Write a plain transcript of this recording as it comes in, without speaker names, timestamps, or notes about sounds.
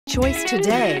choice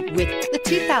today with the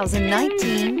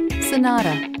 2019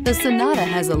 Sonata. The Sonata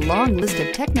has a long list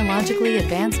of technologically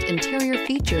advanced interior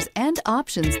features and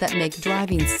options that make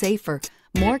driving safer,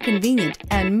 more convenient,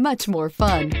 and much more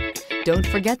fun. Don't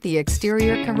forget the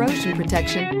exterior corrosion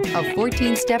protection, a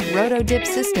 14-step roto-dip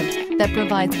system that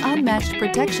provides unmatched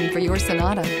protection for your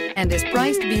Sonata and is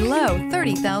priced below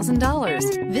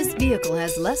 $30,000. This vehicle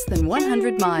has less than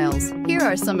 100 miles. Here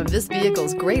are some of this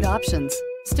vehicle's great options: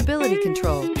 stability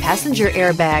control, passenger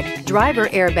airbag, driver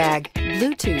airbag,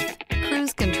 Bluetooth,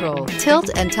 cruise control, tilt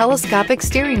and telescopic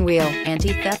steering wheel,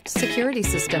 anti-theft security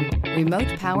system, remote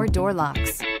power door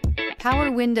locks,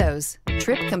 power windows,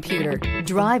 trip computer.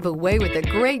 Drive away with a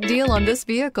great deal on this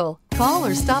vehicle. Call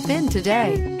or stop in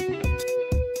today.